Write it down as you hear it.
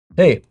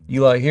Hey,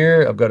 Eli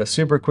here. I've got a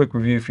super quick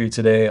review for you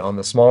today on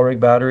the Smallrig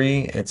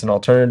battery. It's an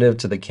alternative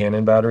to the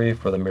Canon battery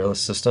for the mirrorless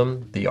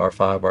system, the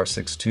R5,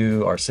 R6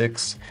 II,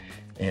 R6.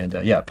 And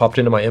yeah, it popped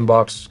into my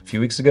inbox a few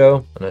weeks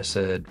ago, and I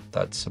said,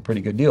 that's a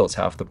pretty good deal. It's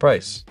half the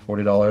price,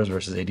 $40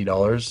 versus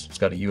 $80. It's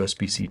got a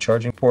USB-C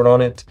charging port on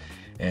it,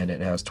 and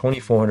it has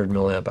 2400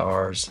 milliamp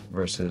hours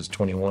versus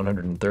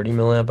 2130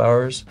 milliamp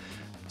hours.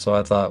 So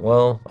I thought,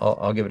 well,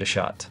 I'll give it a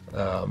shot.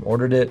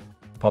 Ordered it,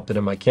 popped it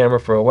in my camera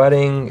for a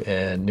wedding,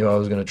 and knew I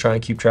was going to try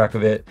and keep track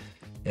of it.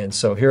 And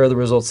so here are the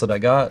results that I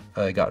got.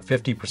 I got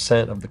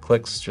 50% of the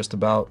clicks just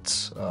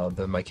about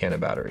my Canon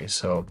battery.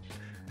 So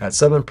at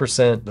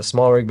 7%, the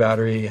Smallrig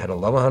battery had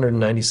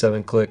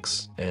 1197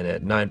 clicks, and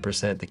at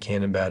 9%, the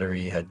Canon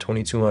battery had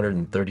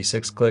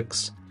 2236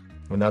 clicks.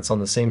 And that's on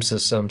the same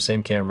system,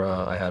 same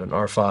camera. I had an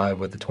R5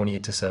 with the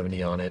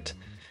 28-70 on it.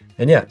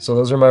 And yeah, so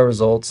those are my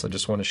results. I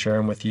just want to share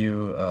them with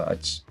you.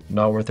 It's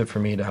not worth it for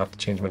me to have to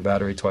change my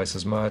battery twice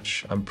as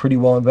much. I'm pretty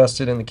well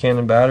invested in the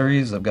Canon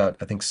batteries. I've got,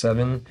 I think,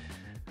 7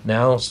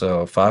 now,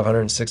 so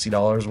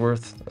 $560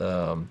 worth.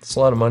 It's a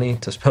lot of money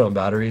to spend on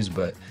batteries,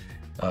 but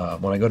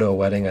when I go to a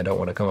wedding, I don't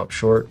want to come up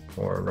short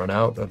or run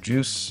out of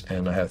juice.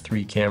 And I have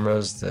 3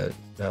 cameras that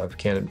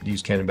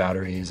use Canon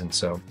batteries, and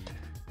so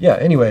yeah,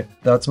 anyway,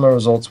 that's my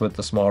results with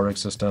the Smallrig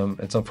system.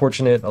 It's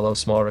unfortunate. I love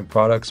Smallrig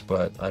products,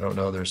 but I don't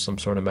know. There's some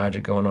sort of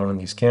magic going on in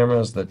these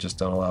cameras that just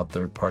don't allow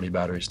third-party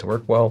batteries to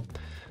work well.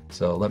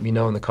 So let me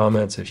know in the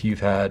comments if you've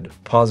had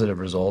positive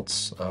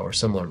results or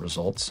similar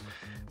results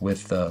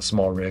with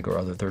Smallrig or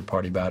other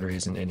third-party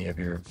batteries in any of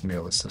your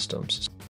mirrorless systems.